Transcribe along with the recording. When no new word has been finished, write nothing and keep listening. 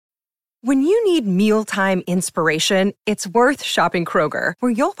When you need mealtime inspiration, it's worth shopping Kroger,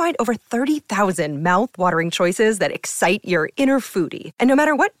 where you'll find over 30,000 mouth-watering choices that excite your inner foodie. And no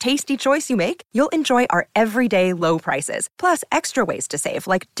matter what tasty choice you make, you'll enjoy our everyday low prices, plus extra ways to save,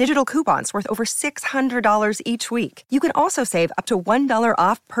 like digital coupons worth over $600 each week. You can also save up to $1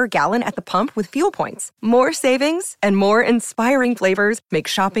 off per gallon at the pump with fuel points. More savings and more inspiring flavors make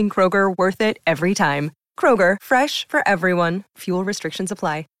shopping Kroger worth it every time. Kroger, fresh for everyone. Fuel restrictions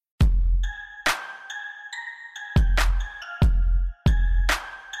apply.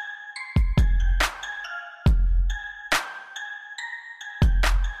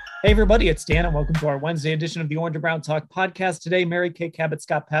 Hey everybody, it's Dan and welcome to our Wednesday edition of the Orange and Brown Talk podcast. Today, Mary Kay Cabot,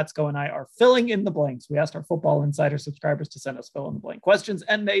 Scott Patsko, and I are filling in the blanks. We asked our Football Insider subscribers to send us fill in the blank questions,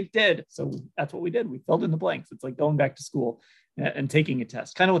 and they did. So that's what we did. We filled in the blanks. It's like going back to school and taking a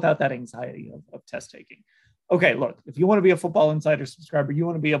test, kind of without that anxiety of test taking. Okay, look, if you want to be a Football Insider subscriber, you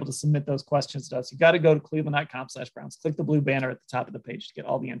want to be able to submit those questions to us. You got to go to cleveland.com/Browns. Click the blue banner at the top of the page to get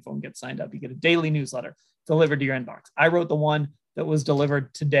all the info and get signed up. You get a daily newsletter delivered to your inbox. I wrote the one that was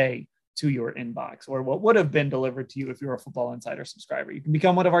delivered today to your inbox, or what would have been delivered to you if you're a Football Insider subscriber. You can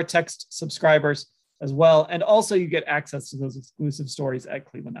become one of our text subscribers as well. And also you get access to those exclusive stories at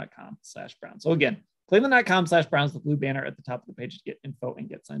cleveland.com/Browns. So again, cleveland.com/Browns, the blue banner at the top of the page to get info and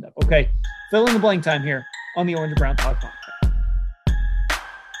get signed up. Okay, fill in the blank time here on the Orange and Brown Talk podcast.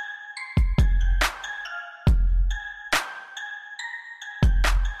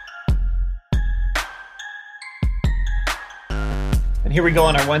 And here we go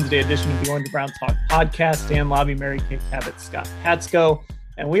on our Wednesday edition of the Orange and Brown Talk podcast. Dan Lobby, Mary Kay Cabot, Scott Patsko.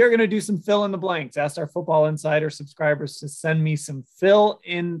 And we are going to do some fill in the blanks. Asked our Football Insider subscribers to send me some fill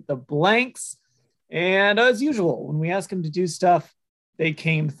in the blanks. And as usual, when we ask them to do stuff, they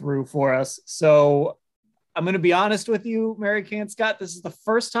came through for us. So I'm going to be honest with you, Mary Kay and Scott. This is the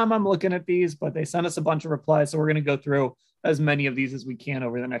first time I'm looking at these, but they sent us a bunch of replies. So we're going to go through as many of these as we can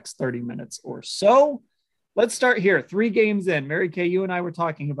over the next 30 minutes or so. Let's start here. 3 games in. Mary Kay, you and I were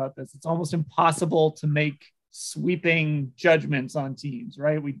talking about this. It's almost impossible to make sweeping judgments on teams,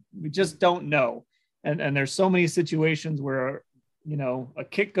 right? We just don't know. And there's so many situations where, you know, a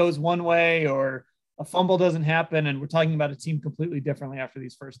kick goes one way or a fumble doesn't happen. And we're talking about a team completely differently after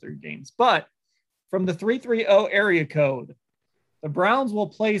these first 3 games. But from the 330 area code, the Browns will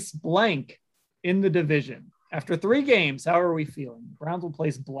place blank in the division. After 3 games, how are we feeling? The Browns will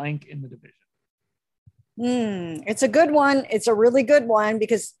place blank in the division. It's a good one. It's a really good one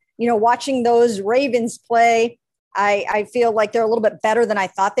because, you know, watching those Ravens play, I feel like they're a little bit better than I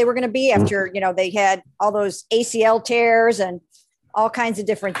thought they were going to be after, you know, they had all those ACL tears and all kinds of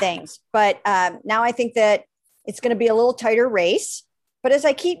different things. But now I think that it's going to be a little tighter race. But as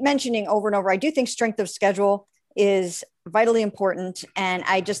I keep mentioning over and over, I do think strength of schedule is vitally important. And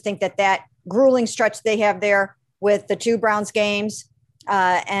I just think that grueling stretch they have there with the 2 Browns games,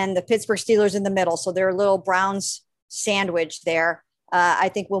 and the Pittsburgh Steelers in the middle. So they're a little Browns sandwich there. I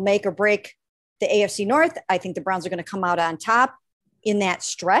think will make or break the AFC North. I think the Browns are going to come out on top in that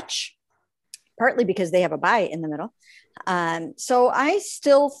stretch, partly because they have a bye in the middle. So I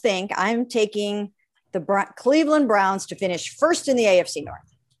still think I'm taking the Cleveland Browns to finish first in the AFC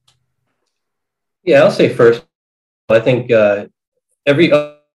North. Yeah, I'll say first. I think every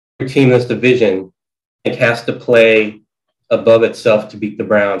other team in this division has to play above itself to beat the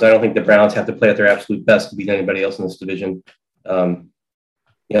Browns. I don't think the Browns have to play at their absolute best to beat anybody else in this division. You know,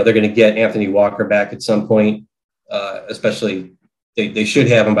 they're going to get Anthony Walker back at some point, especially they should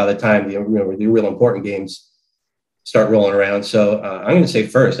have him by the time the real important games start rolling around. So I'm going to say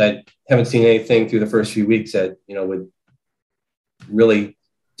first. I haven't seen anything through the first few weeks that, you know, would really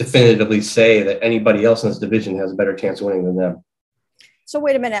definitively say that anybody else in this division has a better chance of winning than them. So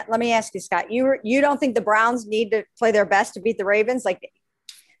wait a minute. Let me ask you, Scott, you don't think the Browns need to play their best to beat the Ravens? Like,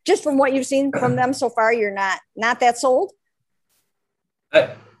 just from what you've seen from them so far, you're not that sold?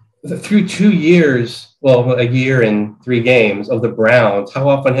 Through 2 years, well, a year and 3 games of the Browns, how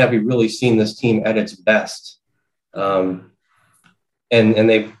often have we really seen this team at its best? And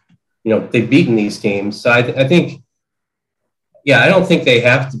they've beaten these teams. So I think, I don't think they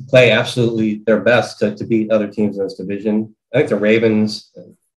have to play absolutely their best to beat other teams in this division. I think the Ravens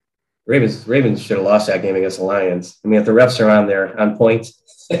should have lost that game against the Lions. I mean, if the refs are on point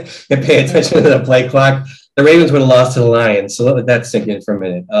and pay attention to the play clock, the Ravens would have lost to the Lions. So let that sink in for a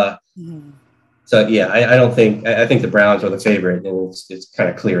minute. So I don't think, I think the Browns are the favorite, and it's kind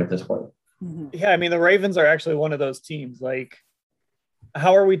of clear at this point. Yeah, I mean, the Ravens are actually one of those teams. Like,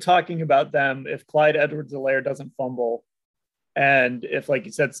 how are we talking about them if Clyde Edwards-Helaire doesn't fumble? And if, like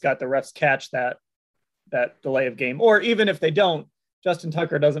you said, Scott, the refs catch that delay of game, or even if they don't, Justin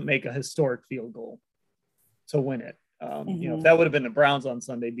Tucker doesn't make a historic field goal to win it. If that would have been the Browns on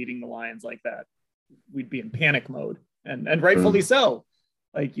Sunday beating the Lions like that, we'd be in panic mode, and rightfully so.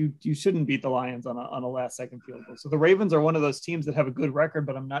 Like you shouldn't beat the Lions on a last second field goal. So the Ravens are one of those teams that have a good record,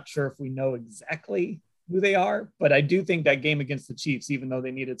 but I'm not sure if we know exactly who they are. But I do think that game against the Chiefs, even though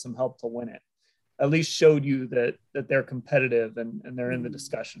they needed some help to win it, at least showed you that they're competitive and they're in the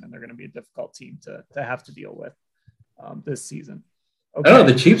discussion, and they're going to be a difficult team to have to deal with this season. Okay. I don't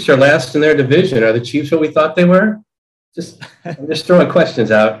know. The Chiefs are last in their division. Are the Chiefs what we thought they were? I'm just throwing questions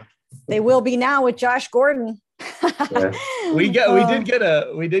out. They will be now with Josh Gordon. Yeah. We did get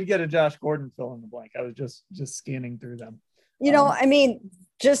a Josh Gordon fill in the blank. I was just scanning through them.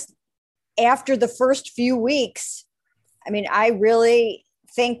 Just after the first few weeks, I really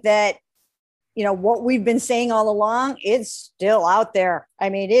think that, what we've been saying all along, it's still out there.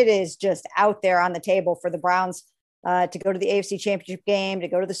 It is just out there on the table for the Browns to go to the AFC Championship game, to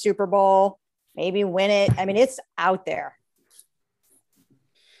go to the Super Bowl, maybe win it. It's out there.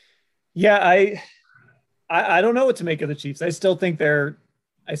 Yeah, I don't know what to make of the Chiefs. I still think they're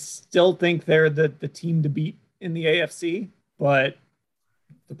the team to beat in the AFC, but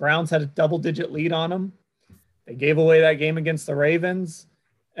the Browns had a double-digit lead on them. They gave away that game against the Ravens,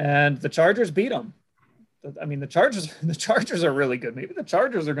 and the Chargers beat them. The Chargers are really good. Maybe the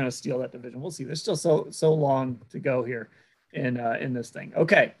Chargers are going to steal that division. We'll see. There's still so long to go here in this thing.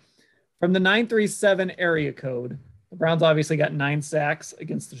 Okay, from the 937 area code, the Browns obviously got 9 sacks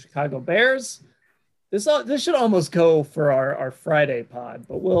against the Chicago Bears. This should almost go for our Friday pod,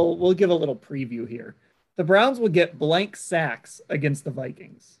 but we'll give a little preview here. The Browns will get blank sacks against the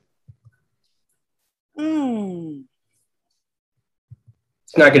Vikings. It's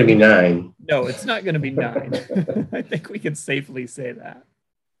not going to be 9. No, it's not going to be 9. I think we can safely say that.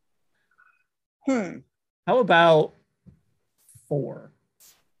 How about 4?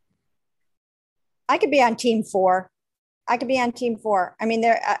 I could be on team 4. I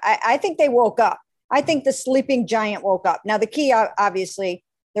think they woke up. I think the sleeping giant woke up. Now, the key, obviously,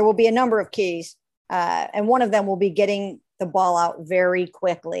 there will be a number of keys, and one of them will be getting the ball out very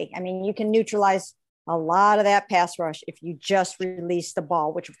quickly. You can neutralize a lot of that pass rush if you just release the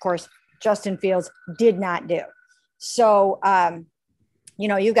ball, which, of course, Justin Fields did not do. So,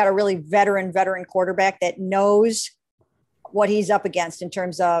 you've got a really veteran quarterback that knows what he's up against in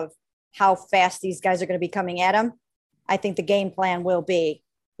terms of how fast these guys are going to be coming at him. I think the game plan will be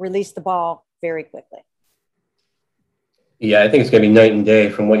release the ball very quickly. Yeah, I think it's going to be night and day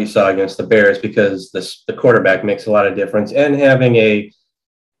from what you saw against the Bears, because the quarterback makes a lot of difference, and having a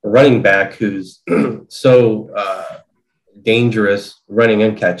running back who's so dangerous running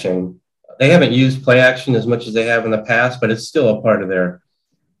and catching. They haven't used play action as much as they have in the past, but it's still a part of their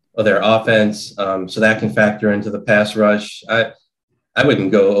offense. So that can factor into the pass rush. I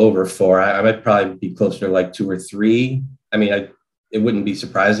wouldn't go over 4. I might probably be closer to like 2 or 3. It wouldn't be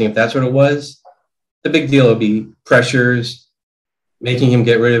surprising if that's what it was. The big deal would be pressures, making him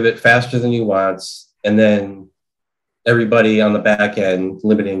get rid of it faster than he wants, and then everybody on the back end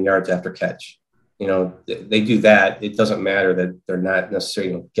limiting yards after catch. They do that. It doesn't matter that they're not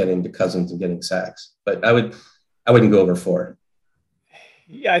necessarily getting to Cousins and getting sacks. But I wouldn't go over 4.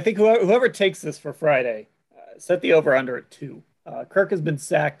 Yeah, I think whoever takes this for Friday, set the over-under at 2. Kirk has been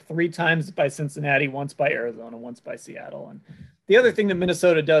sacked 3 times by Cincinnati, once by Arizona, once by Seattle. And the other thing that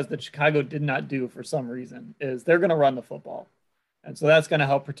Minnesota does that Chicago did not do for some reason is they're going to run the football. And so that's going to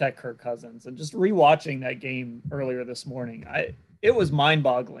help protect Kirk Cousins. And just rewatching that game earlier this morning, it was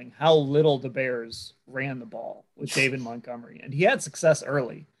mind-boggling how little the Bears ran the ball with David Montgomery. And he had success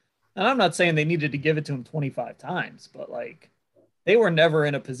early. And I'm not saying they needed to give it to him 25 times, but they were never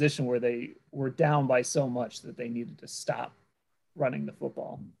in a position where they were down by so much that they needed to stop running the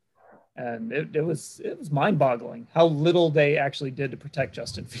football. And it was mind-boggling how little they actually did to protect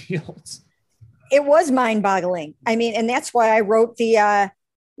Justin Fields. It was mind-boggling. And that's why I wrote the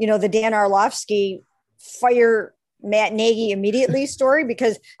Dan Orlovsky fire Matt Nagy immediately story,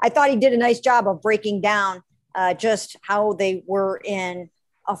 because I thought he did a nice job of breaking down just how they were in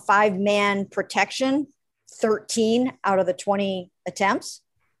a 5-man protection, 13 out of the 20 attempts,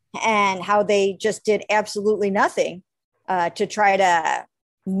 and how they just did absolutely nothing to try to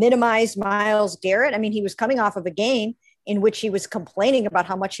minimize Myles Garrett. He was coming off of a game in which he was complaining about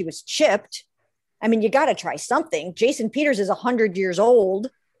how much he was chipped. You got to try something. Jason Peters is 100 years old.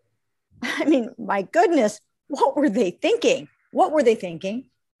 My goodness, what were they thinking?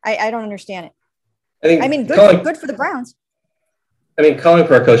 I don't understand it. Good for the Browns. Calling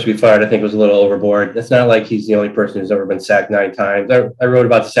for a coach to be fired, I think, was a little overboard. It's not like he's the only person who's ever been sacked 9 times. I wrote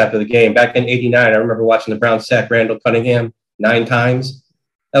about this after the game. Back in '89, I remember watching the Browns sack Randall Cunningham 9 times.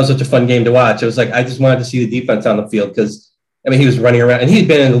 That was such a fun game to watch. It was like, I just wanted to see the defense on the field because, I mean, he was running around and he had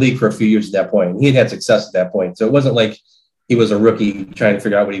been in the league for a few years at that point. He had had success at that point. So it wasn't like he was a rookie trying to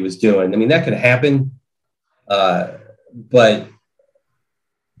figure out what he was doing. I mean, that could happen, but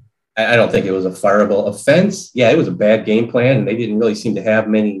I don't think it was a fireable offense. Yeah, it was a bad game plan, and they didn't really seem to have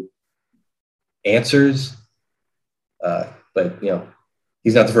many answers. But,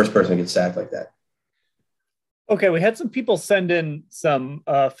 he's not the first person to get sacked like that. Okay, we had some people send in some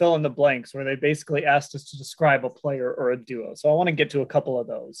fill in the blanks where they basically asked us to describe a player or a duo. So I want to get to a couple of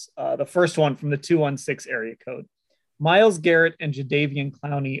those. The first one from the 216 area code. Myles Garrett and Jadeveon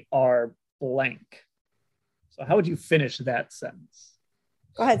Clowney are blank. So how would you finish that sentence?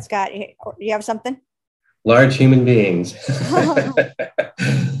 Go ahead, Scott. You have something? Large human beings.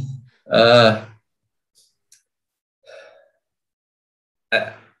 I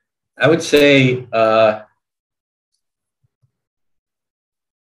would say,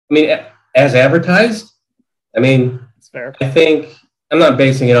 as advertised, That's fair. I think I'm not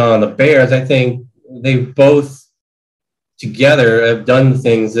basing it on the Bears. I think they both together have done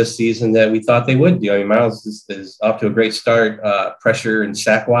things this season that we thought they would do. Myles is off to a great start, pressure and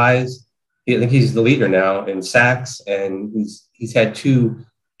sack wise. I think he's the leader now in sacks, and he's had 2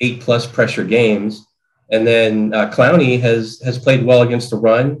 8+ pressure games. And then Clowney has played well against the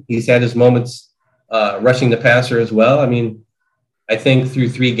run. He's had his moments rushing the passer as well. I think through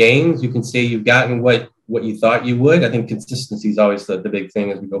 3 games, you can say you've gotten what you thought you would. I think consistency is always the big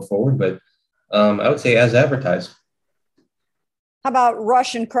thing as we go forward. But I would say as advertised. How about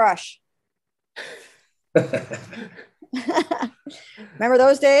rush and crush? Remember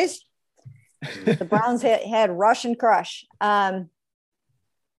those days? The Browns had rush and crush. I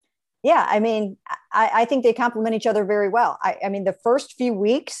think they complement each other very well. The first few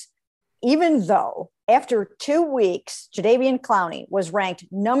weeks, even though after 2 weeks, Jadeveon Clowney was ranked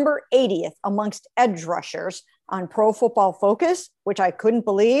number 80th amongst edge rushers on Pro Football Focus, which I couldn't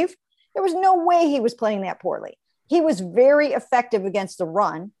believe. There was no way he was playing that poorly. He was very effective against the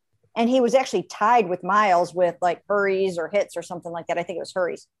run, and he was actually tied with Myles with like hurries or hits or something like that. I think it was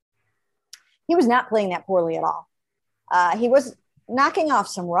hurries. He was not playing that poorly at all. He was knocking off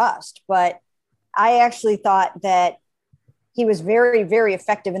some rust, but I actually thought that he was very, very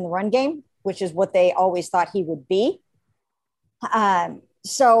effective in the run game, which is what they always thought he would be.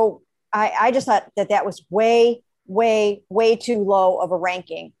 So I just thought that was way, way, way too low of a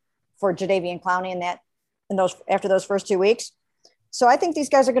ranking for Jadeveon Clowney after those first 2 weeks. So I think these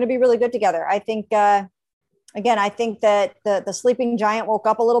guys are going to be really good together. I think, I think that the sleeping giant woke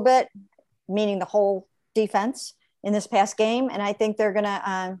up a little bit, meaning the whole defense in this past game. And I think they're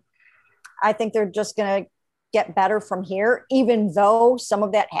just going to get better from here, even though some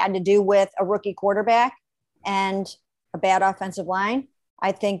of that had to do with a rookie quarterback and a bad offensive line.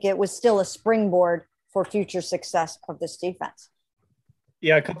 I think it was still a springboard for future success of this defense.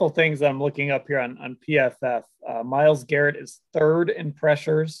 Yeah, a couple of things I'm looking up here on PFF. Myles Garrett is 3rd in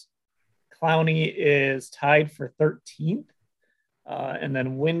pressures. Clowney is tied for 13th. And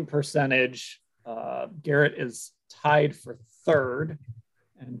then win percentage, Garrett is tied for 3rd.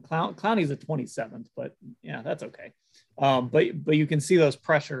 And Clowney's at 27th, but yeah, that's okay. But you can see those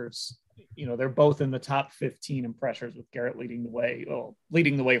pressures. They're both in the top 15 in pressures, with Garrett leading the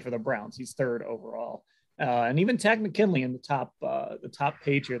way for the Browns. He's 3rd overall. And even Takk McKinley in the top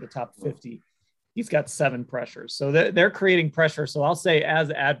page here, the top 50, he's got 7 pressures. So they're creating pressure. So I'll say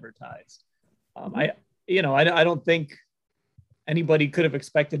as advertised. I don't think anybody could have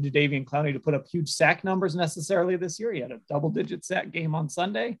expected Jadeveon Clowney to put up huge sack numbers necessarily this year. He had a double-digit sack game on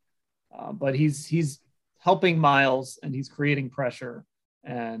Sunday, but he's helping Myles and he's creating pressure.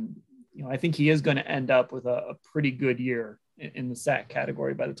 And I think he is going to end up with a pretty good year in the sack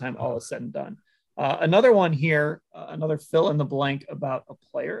category by the time all is said and done. Another one here, another fill in the blank about a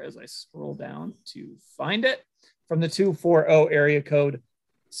player as I scroll down to find it from the 240 area code.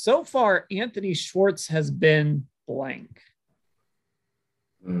 So far, Anthony Schwartz has been blank.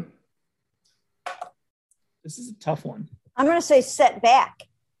 This is a tough one. I'm going to say set back.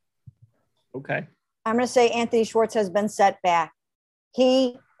 Okay. I'm going to say Anthony Schwartz has been set back.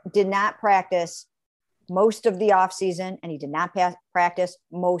 He did not practice most of the offseason, and he did not practice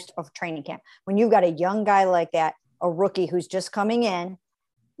most of training camp. When you've got a young guy like that, a rookie who's just coming in,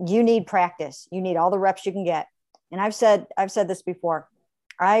 you need practice. You need all the reps you can get. And I've said this before.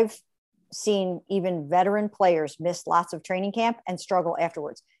 I've seen even veteran players miss lots of training camp and struggle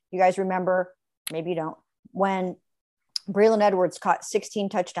afterwards. You guys remember, maybe you don't, when Braylon Edwards caught 16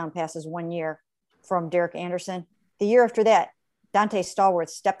 touchdown passes one year from Derek Anderson. The year after that, Dante Stallworth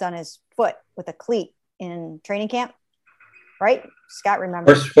stepped on his foot with a cleat in training camp. right? Scott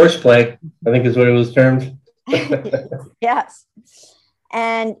remembers. Horseplay, I think is what it was termed. Yes.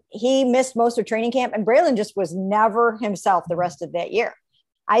 And he missed most of training camp, and Braylon just was never himself the rest of that year.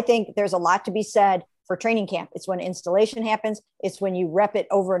 I think there's a lot to be said for training camp. It's when installation happens. It's when you rep it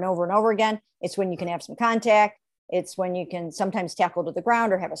over and over and over again. It's when you can have some contact. It's when you can sometimes tackle to the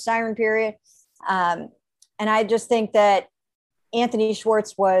ground or have a siren period. And I just think that Anthony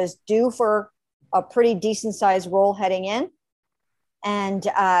Schwartz was due for a pretty decent sized role heading in. And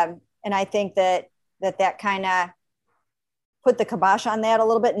I think that kind of put the kibosh on that a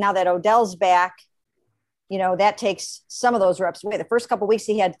little bit. Now that Odell's back, you know, that takes some of those reps away. The first couple of weeks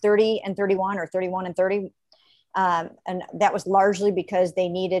he had 30 and 31 or 31 and 30. And that was largely because they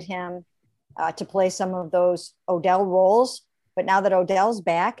needed him to play some of those Odell roles. But now that Odell's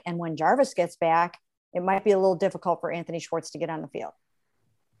back, and when Jarvis gets back, it might be a little difficult for Anthony Schwartz to get on the field.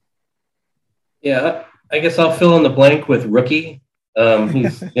 Yeah, I guess I'll fill in the blank with rookie.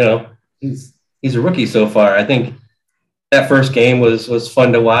 He's he's a rookie so far. I think that first game was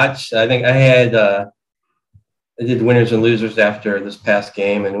fun to watch. I think I did winners and losers after this past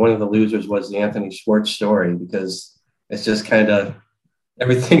game, and one of the losers was the Anthony Schwartz story, because it's just kind of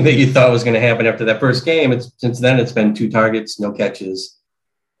everything that you thought was going to happen after that first game. Since then it's been 2 targets, no catches,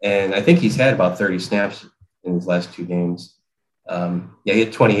 and I think he's had about 30 snaps in his last 2 games. He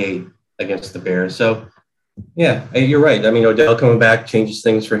had 28 against the Bears. So yeah, you're right. I mean, Odell coming back changes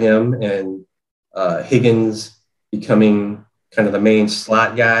things for him, and Higgins becoming kind of the main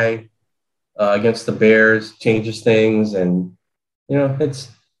slot guy against the Bears changes things. And, you know,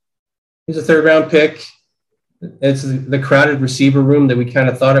 he's a 3rd round pick. It's the crowded receiver room that we kind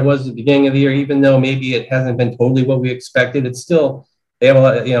of thought it was at the beginning of the year, even though maybe it hasn't been totally what we expected. It's still, they have a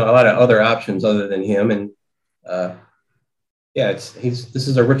lot of other options other than him. And this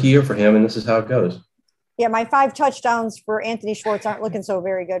is a rookie year for him, and this is how it goes. Yeah, my 5 touchdowns for Anthony Schwartz aren't looking so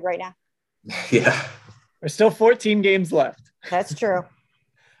very good right now. Yeah. There's still 14 games left. That's true.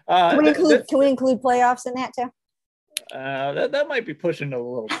 Can we include playoffs in that too? That might be pushing it a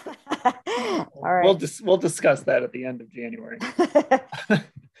little bit. All right. We'll discuss that at the end of January.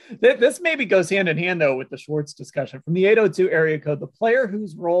 This maybe goes hand in hand, though, with the Schwartz discussion. From the 802 area code, the player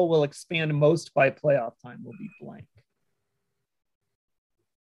whose role will expand most by playoff time will be blank.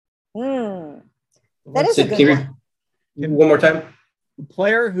 That is a good one. One more time. The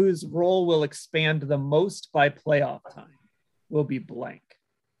player whose role will expand the most by playoff time will be blank.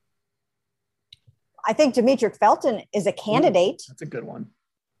 I think Demetric Felton is a candidate. That's a good one.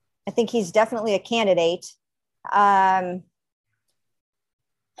 I think he's definitely a candidate. Can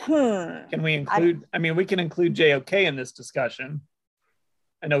we include, we can include JOK in this discussion.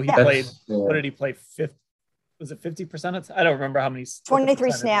 I know he played, what did he play? Was it 50%? I don't remember how many.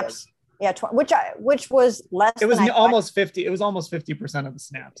 23 snaps. Yeah, which was less. It was almost 50. It was almost 50% of the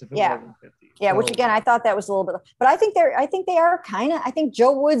snaps. If it wasn't 50. Yeah, so, which again, I thought that was a little bit. But I think they are kind of. I think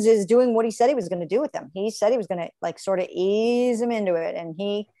Joe Woods is doing what he said he was going to do with them. He said he was going to sort of ease them into it, and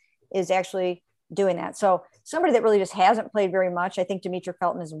he is actually doing that. So somebody that really just hasn't played very much. I think Demetric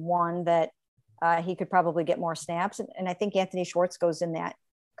Felton is one that he could probably get more snaps, and I think Anthony Schwartz goes in that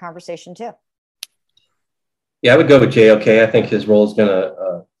conversation too. Yeah, I would go with JOK. I think his role is going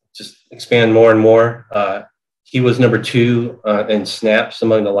to just expand more and more. He was number 2 in snaps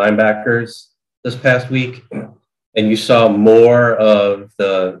among the linebackers this past week, and you saw more of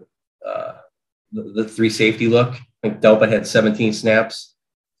the 3 safety look. I think Delpa had 17 snaps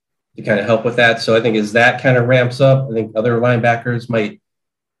to kind of help with that. So I think as that kind of ramps up, I think other linebackers might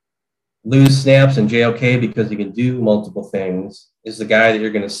lose snaps, and JOK, because he can do multiple things, is the guy that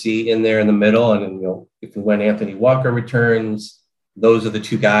you're going to see in there in the middle. And if and when Anthony Walker returns, those are the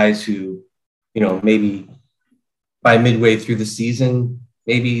 2 guys who, maybe by midway through the season,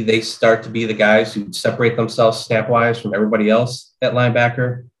 maybe they start to be the guys who separate themselves snap-wise from everybody else at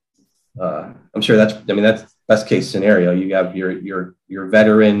linebacker. I'm sure that's best case scenario. You have your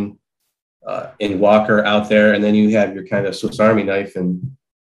veteran in Walker out there, and then you have your kind of Swiss Army knife and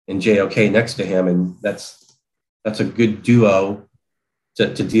JOK next to him, and that's a good duo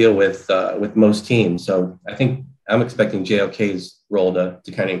to deal with most teams. So I think I'm expecting JOK's role to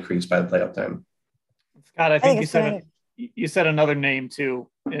kind of increase by the playoff time. Scott, I think you said another name too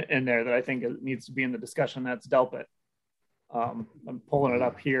in there that I think needs to be in the discussion. That's Delpit. I'm pulling it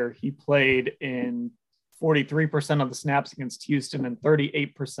up here. He played in 43% of the snaps against Houston and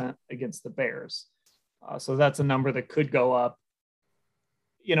 38% against the Bears. So that's a number that could go up.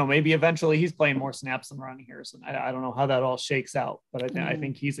 Maybe eventually he's playing more snaps than Ronnie Harrison. I don't know how that all shakes out, but I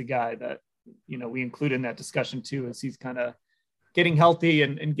think he's a guy that, we include in that discussion too, as he's kind of getting healthy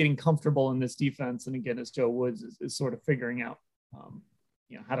and getting comfortable in this defense. And again, as Joe Woods is sort of figuring out,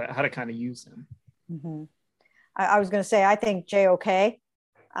 how to kind of use him. Mm-hmm. I was going to say, I think JOK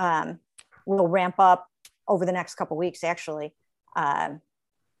will ramp up over the next couple of weeks. Actually, I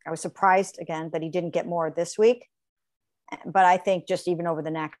was surprised again that he didn't get more this week, but I think just even over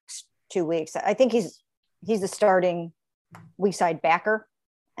the next 2 weeks, I think he's the starting weak side backer.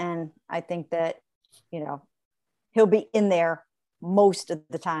 And I think that, he'll be in there most of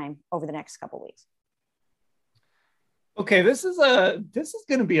the time over the next couple of weeks. Okay. This is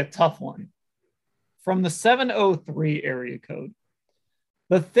going to be a tough one. From the 703 area code.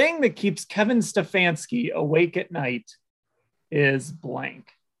 The thing that keeps Kevin Stefanski awake at night is blank.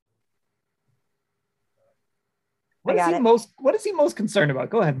 What is he most concerned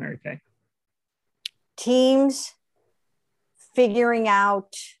about? Go ahead, Mary Kay. Teams figuring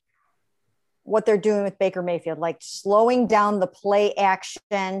out what they're doing with Baker Mayfield, like slowing down the play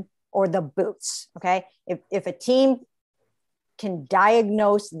action or the boots. Okay. If a team can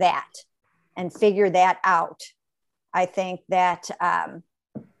diagnose that and figure that out, I think that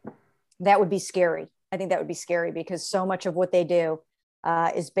that would be scary. I think that would be scary because so much of what they do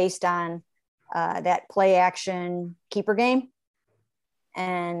is based on that play action keeper game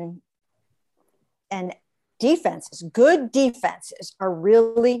and defenses. Good defenses are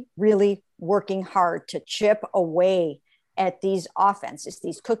really, really working hard to chip away at these offenses,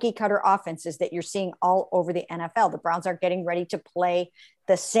 these cookie cutter offenses that you're seeing all over the NFL. The Browns are getting ready to play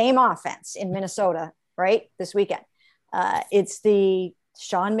the same offense in Minnesota, right? This weekend. It's the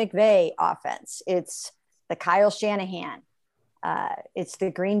Sean McVay offense. It's the Kyle Shanahan. It's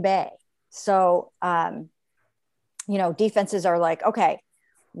the Green Bay. So, defenses are like, okay,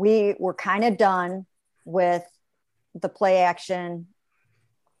 we're kind of done with the play action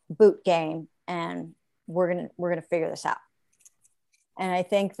boot game and we're going to figure this out. And I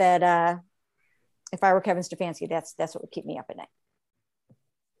think that if I were Kevin Stefanski, that's what would keep me up at night.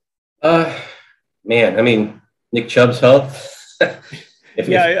 Man, I mean, Nick Chubb's health. He's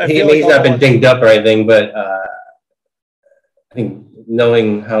like not been dinged up or anything, but I think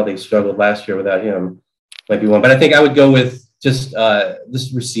knowing how they struggled last year without him might be one. But I think I would go with just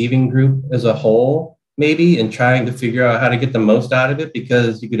this receiving group as a whole, maybe, and trying to figure out how to get the most out of it,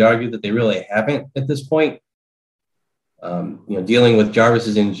 because you could argue that they really haven't at this point. Dealing with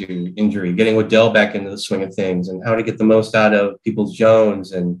Jarvis's injury, getting Waddell back into the swing of things, and how to get the most out of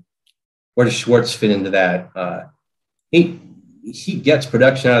Peoples-Jones, and where does Schwartz fit into that? He gets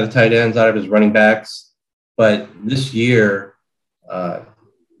production out of the tight ends, out of his running backs, but this year,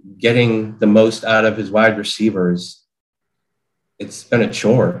 getting the most out of his wide receivers, it's been a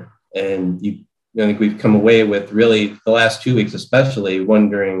chore. And I think we've come away with, really the last 2 weeks especially,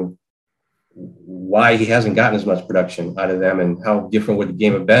 wondering why he hasn't gotten as much production out of them, and how different would the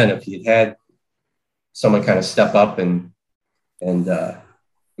game have been if he had someone kind of step up and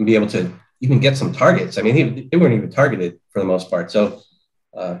be able to even get some targets. I mean, they weren't even targeted for the most part. So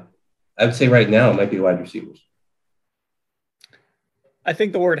I would say right now it might be wide receivers. I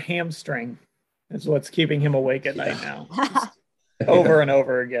think the word hamstring is what's keeping him awake at night now. Over and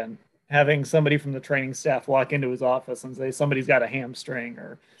over again. Having somebody from the training staff walk into his office and say somebody's got a hamstring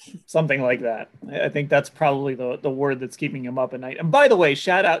or something like that. I think that's probably the word that's keeping him up at night. And by the way,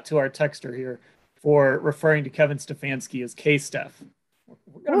 shout out to our texter here for referring to Kevin Stefanski as K-Steph.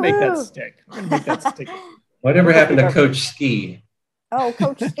 We're going to make that stick. We're going to make that stick. Whatever happened to Coach Ski? Oh,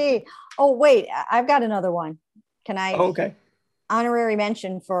 Coach Ski. Oh, wait, I've got another one. Can I? Okay. Honorary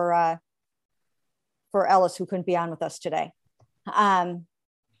mention for Ellis, who couldn't be on with us today. COVID.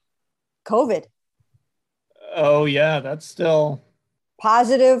 Oh yeah, that's still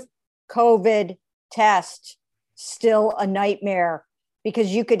positive COVID test. Still a nightmare,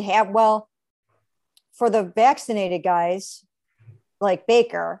 because you could have, for the vaccinated guys like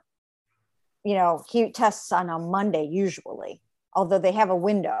Baker, he tests on a Monday usually, although they have a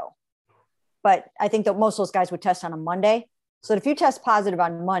window. But I think that most of those guys would test on a Monday. So if you test positive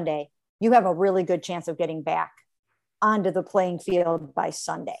on Monday, you have a really good chance of getting back onto the playing field by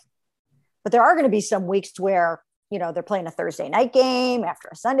Sunday. But there are going to be some weeks where, they're playing a Thursday night game after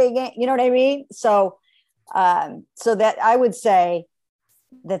a Sunday game. You know what I mean? So that I would say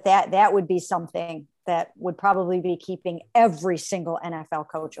that would be something that would probably be keeping every single NFL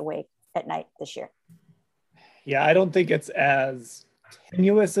coach awake at night this year. Yeah, I don't think it's as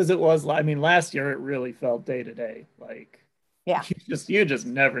tenuous as it was. I mean, last year it really felt day to day. Like, yeah, you just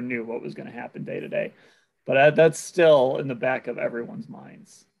never knew what was going to happen day to day. But that's still in the back of everyone's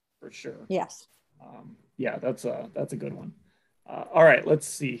minds for sure. Yes. Yeah, that's a good one. All right, let's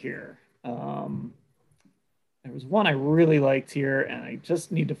see here. There was one I really liked here, and I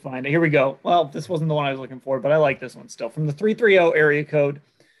just need to find it. Here we go. Well, this wasn't the one I was looking for, but I like this one still. From the 330 area code,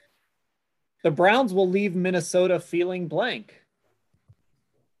 the Browns will leave Minnesota feeling blank.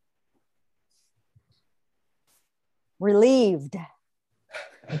 Relieved.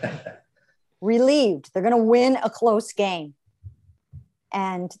 Relieved. They're going to win a close game.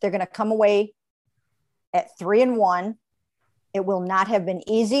 And they're going to come away at 3-1. It will not have been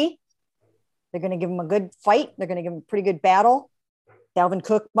easy. They're going to give them a good fight. They're going to give them a pretty good battle. Dalvin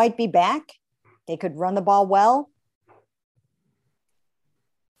Cook might be back. They could run the ball well.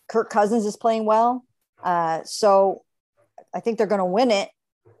 Kirk Cousins is playing well. So I think they're going to win it,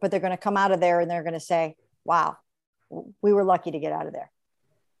 but they're going to come out of there and they're going to say, wow, we were lucky to get out of there.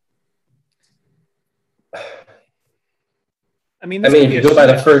 I mean, if you go by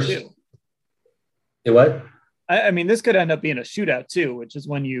the first, what? I mean, this could end up being a shootout too, which is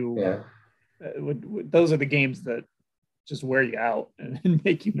when you, those are the games that just wear you out and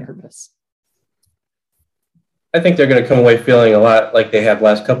make you nervous. I think they're going to come away feeling a lot like they have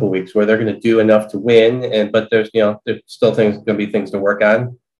last couple of weeks, where they're going to do enough to win, but there's still going to be things to work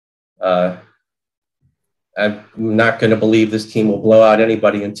on. I'm not going to believe this team will blow out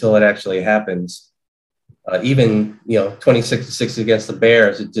anybody until it actually happens. Even 26-6 against the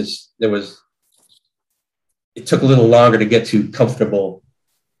Bears, it took a little longer to get to comfortable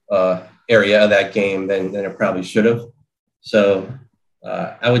area of that game than it probably should have. So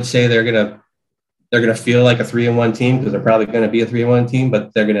I would say they're gonna feel like a 3-1 team, because they're probably going to be a 3-1 team,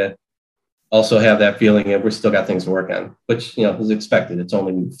 but they're going to also have that feeling of we're still got things to work on, which is expected. It's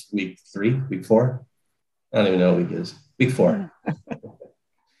only week 4. I don't even know what week is. Week 4.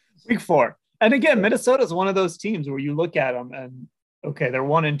 Week 4. And again, Minnesota is one of those teams where you look at them and, okay, they're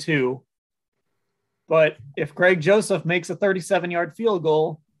 1-2. But if Greg Joseph makes a 37-yard field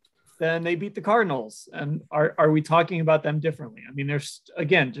goal, then they beat the Cardinals. And are we talking about them differently? I mean, they're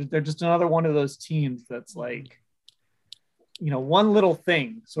just another one of those teams that's like, one little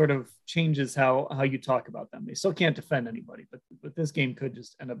thing sort of changes how you talk about them. They still can't defend anybody, but this game could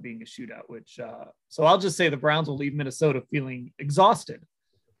just end up being a shootout, which, so I'll just say the Browns will leave Minnesota feeling exhausted,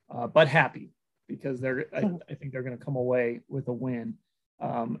 but happy, because I think they're going to come away with a win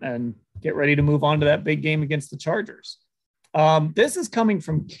and get ready to move on to that big game against the Chargers. This is coming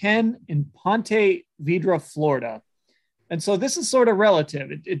from Ken in Ponte Vedra, Florida. And so this is sort of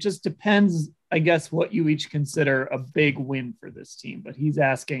relative. It just depends, I guess, what you each consider a big win for this team. But he's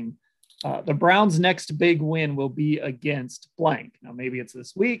asking, the Browns' next big win will be against blank. Now, maybe it's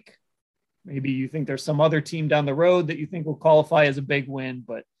this week. Maybe you think there's some other team down the road that you think will qualify as a big win.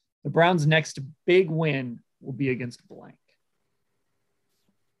 But the Browns' next big win will be against blank.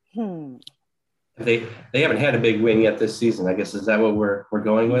 They haven't had a big win yet this season, I guess. Is that what we're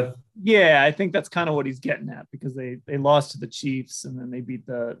going with? Yeah, I think that's kind of what he's getting at, because they lost to the Chiefs and then they beat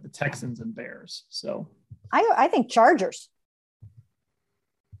the Texans and Bears. So I think Chargers.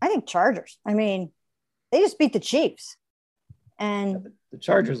 I mean, they just beat the Chiefs. And the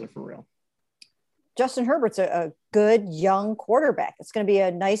Chargers are for real. Justin Herbert's a good young quarterback. It's going to be a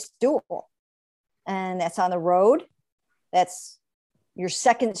nice duel. And that's on the road. That's your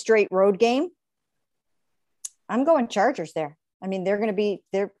second straight road game. I'm going Chargers there. I mean, they're going to be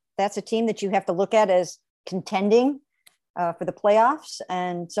there. That's a team that you have to look at as contending for the playoffs,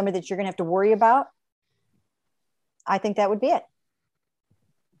 and somebody that you're going to have to worry about. I think that would be it.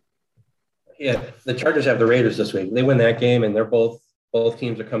 Yeah, the Chargers have the Raiders this week. They win that game, and they're both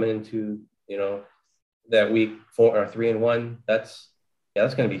teams are coming into that week 4 or 3-1. That's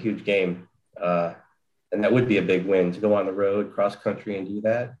going to be a huge game, and that would be a big win to go on the road, cross country, and do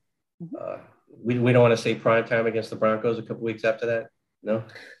that. We don't want to say prime time against the Broncos a couple weeks after that. No,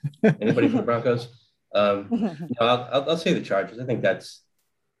 anybody from the Broncos? I'll say the Chargers. I think that's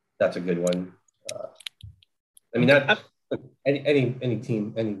a good one. I mean, not any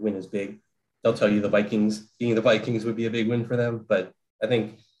team, any win is big. They'll tell you the Vikings would be a big win for them, but I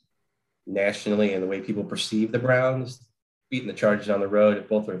think nationally and the way people perceive the Browns, beating the Chargers on the road, if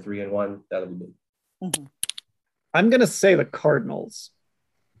both are 3-1, that'll be big. Mm-hmm. I'm going to say the Cardinals,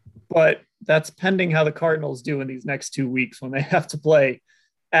 but that's pending how the Cardinals do in these next 2 weeks when they have to play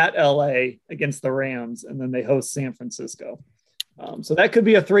at LA against the Rams and then they host San Francisco. So that could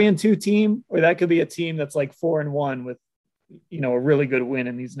be a 3-2 team, or that could be a team that's like 4-1 with, a really good win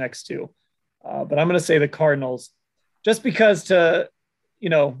in these next 2. But I'm going to say the Cardinals, just because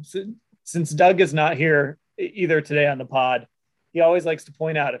since Doug is not here either today on the pod, he always likes to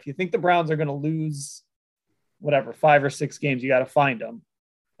point out, if you think the Browns are going to lose, 5 or 6 games, you got to find them.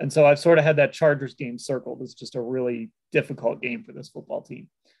 And so I've sort of had that Chargers game circled as just a really difficult game for this football team.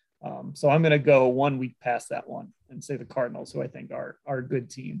 So I'm going to go 1 week past that one and say the Cardinals, who I think are a good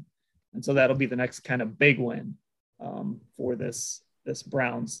team. And so that'll be the next kind of big win for this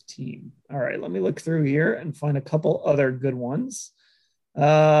Browns team. All right, let me look through here and find a couple other good ones.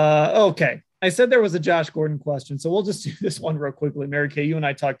 Okay. I said there was a Josh Gordon question, so we'll just do this one real quickly. Mary Kay, you and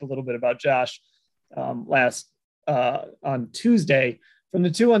I talked a little bit about Josh on Tuesday. From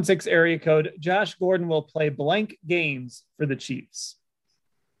the 216 area code, Josh Gordon will play blank games for the Chiefs.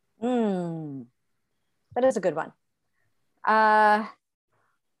 That is a good one. I'm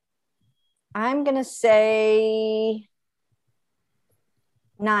going to say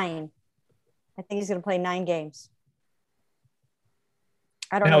 9. I think he's going to play 9 games.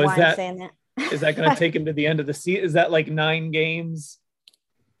 I don't know why I'm saying that. Is that going to take him to the end of the season? Is that like 9 games?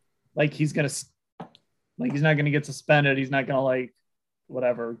 Like he's not going to get suspended. He's not going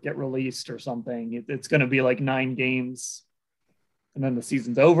to get released or something. It's going to be like 9 games and then the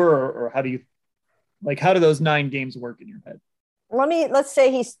season's over, or how do those 9 games work in your head? Let's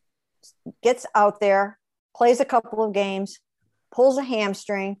say he gets out there, plays a couple of games, pulls a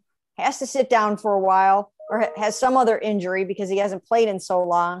hamstring, has to sit down for a while, or has some other injury because he hasn't played in so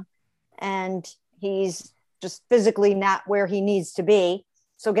long, and he's just physically not where he needs to be.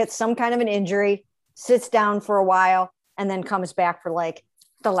 So gets some kind of an injury, sits down for a while, and then comes back for like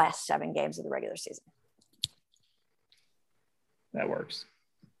the last 7 games of the regular season. That works.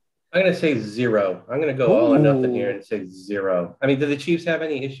 I'm going to say 0. I'm going to go all or nothing here and say 0. I mean, do the Chiefs have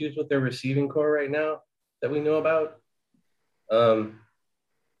any issues with their receiving core right now that we know about? I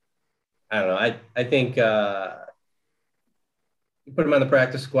don't know. I think you put him on the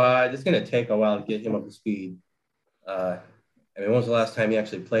practice squad. It's going to take a while to get him up to speed. I mean, when was the last time he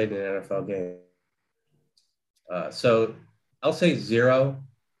actually played in an NFL game? So I'll say 0.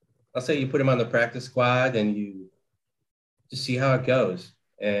 I'll say you put him on the practice squad and you just see how it goes.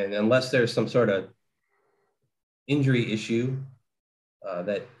 And unless there's some sort of injury issue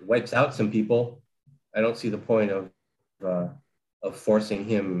that wipes out some people, I don't see the point of forcing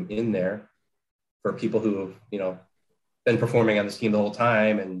him in there for people who have, been performing on this team the whole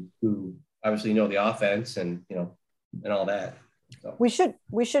time and who obviously know the offense and, and all that. So. We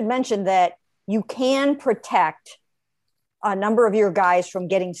should mention that you can protect a number of your guys from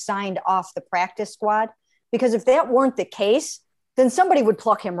getting signed off the practice squad, because if that weren't the case, then somebody would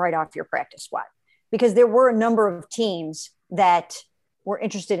pluck him right off your practice squad, because there were a number of teams that were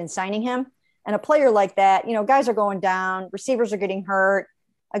interested in signing him. And a player like that, guys are going down, receivers are getting hurt.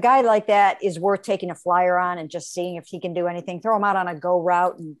 A guy like that is worth taking a flyer on and just seeing if he can do anything, throw him out on a go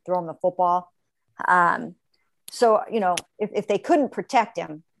route and throw him the football. So, if they couldn't protect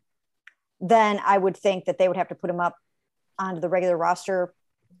him, then I would think that they would have to put him up onto the regular roster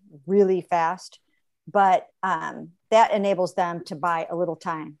really fast. But that enables them to buy a little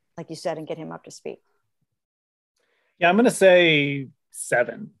time, like you said, and get him up to speed. Yeah, I'm going to say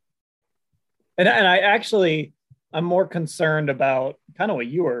 7. And I'm more concerned about kind of what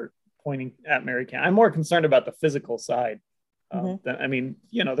you were pointing at, Mary Kay. I'm more concerned about the physical side.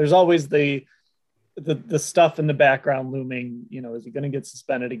 There's always the stuff in the background looming, is he going to get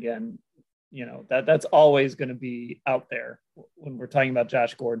suspended again? That's always going to be out there when we're talking about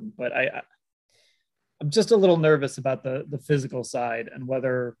Josh Gordon. But I'm just a little nervous about the physical side and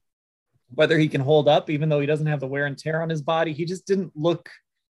whether he can hold up, even though he doesn't have the wear and tear on his body. He just didn't look,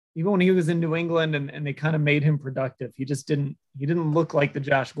 even when he was in New England and they kind of made him productive, he didn't look like the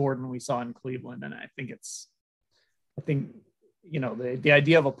Josh Gordon we saw in Cleveland. And I think the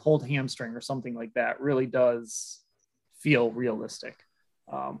idea of a pulled hamstring or something like that really does feel realistic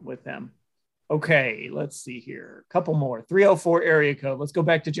with him. Okay, let's see here. A couple more. 304 area code. Let's go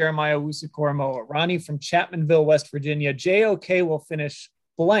back to Jeremiah Owusu-Koramoah. Ronnie from Chapmanville, West Virginia. JOK will finish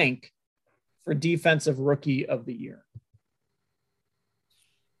blank for Defensive Rookie of the Year.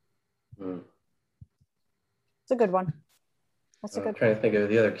 It's a good one. I'm trying to think of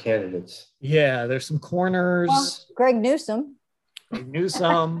the other candidates. Yeah, there's some corners. Well, Greg Newsome. Let me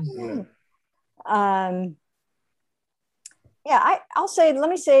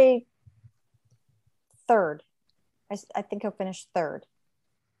say 3rd. I think he'll finish 3rd.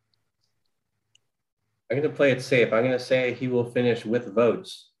 I'm going to play it safe. I'm going to say he will finish with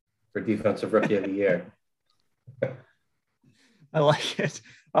votes for Defensive Rookie of the Year. I like it.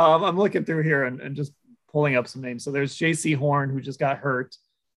 I'm looking through here and just pulling up some names. So there's J.C. Horn, who just got hurt.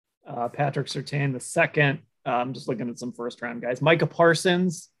 Patrick Surtain, the second. I'm just looking at some first round guys. Micah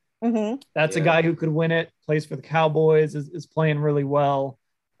Parsons. Mm-hmm. That's a guy who could win it. Plays for the Cowboys. Is playing really well.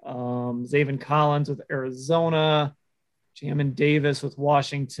 Zaven Collins with Arizona. Jamin Davis with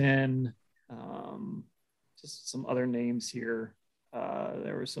Washington. Just some other names here.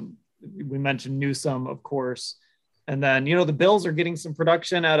 There were some, we mentioned Newsome, of course. And then, the Bills are getting some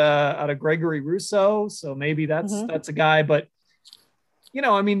production out of Gregory Rousseau. So maybe that's a guy, but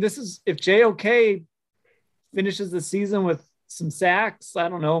this is, if JOK finishes the season with some sacks, I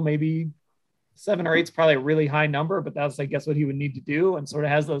don't know, maybe 7 or 8 is probably a really high number, but that's, I guess, what he would need to do, and sort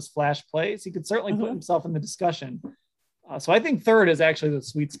of has those flash plays. He could certainly put himself in the discussion. So I think third is actually the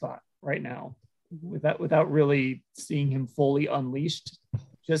sweet spot right now, without really seeing him fully unleashed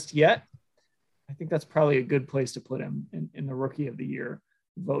just yet. I think that's probably a good place to put him in the Rookie of the Year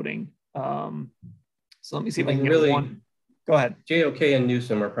voting. So let me see if I can get one. Go ahead. JOK and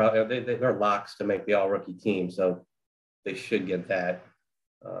Newsome are probably they're locks to make the all-rookie team, so they should get that.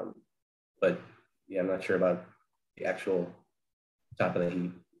 But yeah, I'm not sure about the actual top of the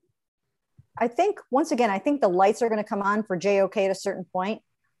heap. I think the lights are going to come on for JOK at a certain point,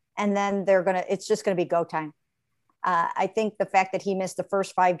 and then it's just going to be go time. I think the fact that he missed the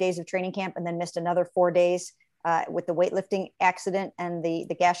first 5 days of training camp and then missed another 4 days with the weightlifting accident and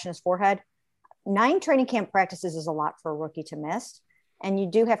the gash in his forehead, 9 training camp practices is a lot for a rookie to miss. And you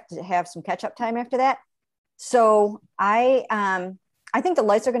do have to have some catch up time after that. So I think the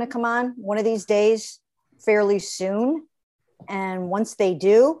lights are going to come on one of these days fairly soon. And once they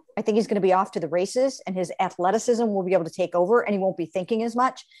do, I think he's going to be off to the races, and his athleticism will be able to take over, and he won't be thinking as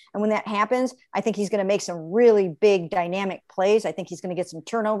much. And when that happens, I think he's going to make some really big dynamic plays. I think he's going to get some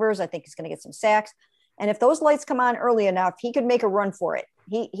turnovers. I think he's going to get some sacks. And if those lights come on early enough, he could make a run for it.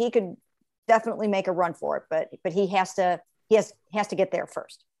 He could definitely make a run for it, but he has to get there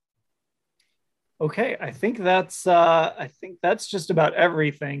first. Okay, I think that's just about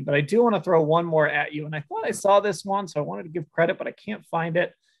everything, but I do want to throw one more at you. And I thought I saw this one, so I wanted to give credit, but I can't find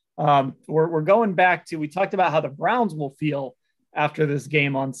it. We're going back to, we talked about how the Browns will feel after this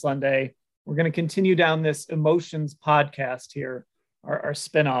game on Sunday. We're going to continue down this emotions podcast here, our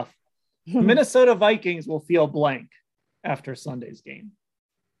spinoff. The Minnesota Vikings will feel blank after Sunday's game.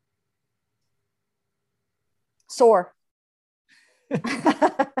 Sore.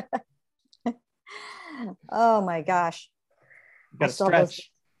 Oh my gosh. You got to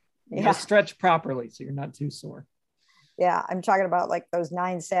stretch. You got to stretch properly so you're not too sore. Yeah, I'm talking about like those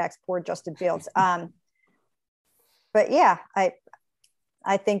 9 sacks, poor Justin Fields. But yeah,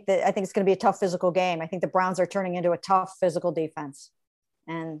 I think it's going to be a tough physical game. I think the Browns are turning into a tough physical defense.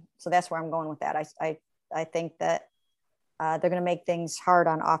 And so that's where I'm going with that. I think that they're going to make things hard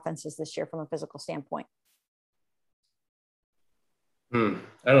on offenses this year from a physical standpoint. I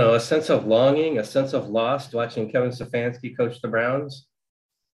don't know, a sense of longing, a sense of loss watching Kevin Stefanski coach the Browns.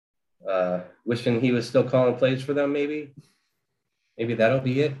 Wishing he was still calling plays for them, maybe. Maybe that'll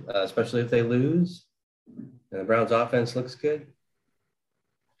be it, especially if they lose and the Browns offense looks good.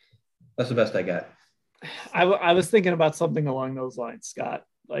 That's the best I got. I was thinking about something along those lines, Scott,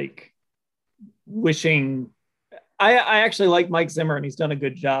 like wishing I actually like Mike Zimmer and he's done a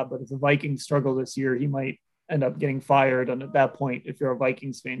good job, but if the Vikings struggle this year, he might end up getting fired. And at that point, if you're a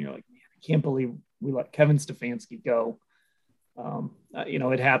Vikings fan, you're like, man, I can't believe we let Kevin Stefanski go.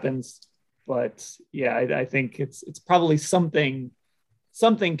 It happens, but yeah, I think it's probably something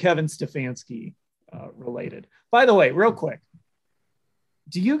Kevin Stefanski related. By the way, real quick,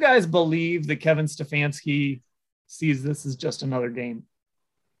 do you guys believe that Kevin Stefanski sees this as just another game?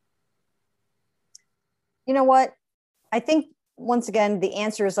 You know what? I think once again, the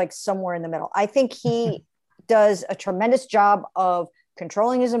answer is like somewhere in the middle. I think he does a tremendous job of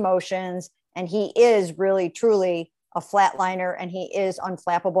controlling his emotions, and he is really, truly a flatliner, and he is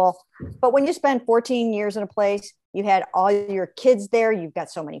unflappable. But when you spend 14 years in a place, you had all your kids there, you've got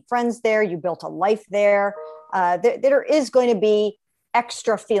so many friends there, you built a life there, there is going to be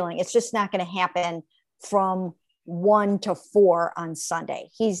extra feeling. It's just not going to happen from 1 to 4 on Sunday.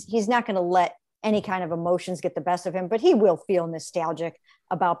 He's not going to let any kind of emotions get the best of him, but he will feel nostalgic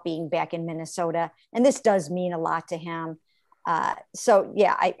about being back in Minnesota. And this does mean a lot to him. So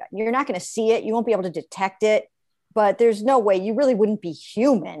yeah, you're not going to see it. You won't be able to detect it, but there's no way you really wouldn't be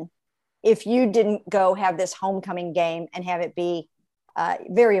human if you didn't go have this homecoming game and have it be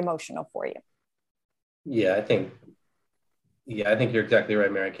very emotional for you. Yeah, I think you're exactly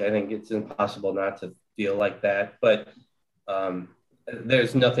right, Mary Kay. I think it's impossible not to feel like that, but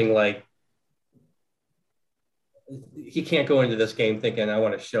there's nothing like, he can't go into this game thinking I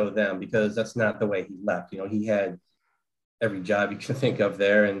want to show them, because that's not the way he left. He had every job you can think of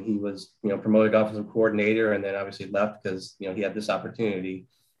there, and he was, promoted offensive coordinator, and then obviously left because, he had this opportunity.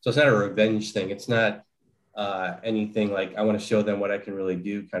 So it's not a revenge thing. It's not anything like I want to show them what I can really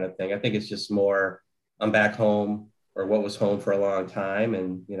do kind of thing. I think it's just more, I'm back home, or what was home for a long time.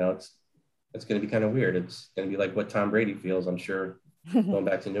 And, it's going to be kind of weird. It's going to be like what Tom Brady feels, I'm sure, going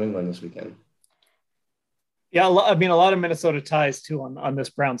back to New England this weekend. Yeah, I mean, a lot of Minnesota ties too on this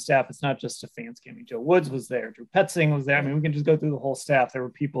Brown staff. It's not just Stefanski. I mean, Joe Woods was there, Drew Petzing was there. I mean, we can just go through the whole staff.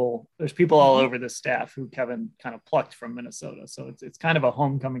 There's people all over this staff who Kevin kind of plucked from Minnesota. So it's kind of a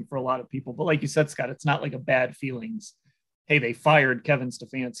homecoming for a lot of people. But like you said, Scott, it's not like a bad feelings. Hey, they fired Kevin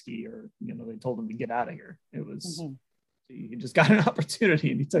Stefanski, or they told him to get out of here. It was he just got an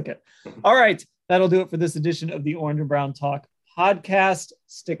opportunity and he took it. All right, that'll do it for this edition of the Orange and Brown Talk podcast.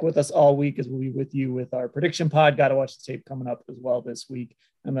 Stick with us all week as we'll be with you with our prediction pod. Got to watch the tape coming up as well this week,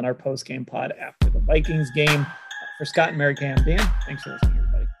 and then our post game pod after the Vikings game. For Scott and Mary Kay, I'm Dan. Thanks for listening.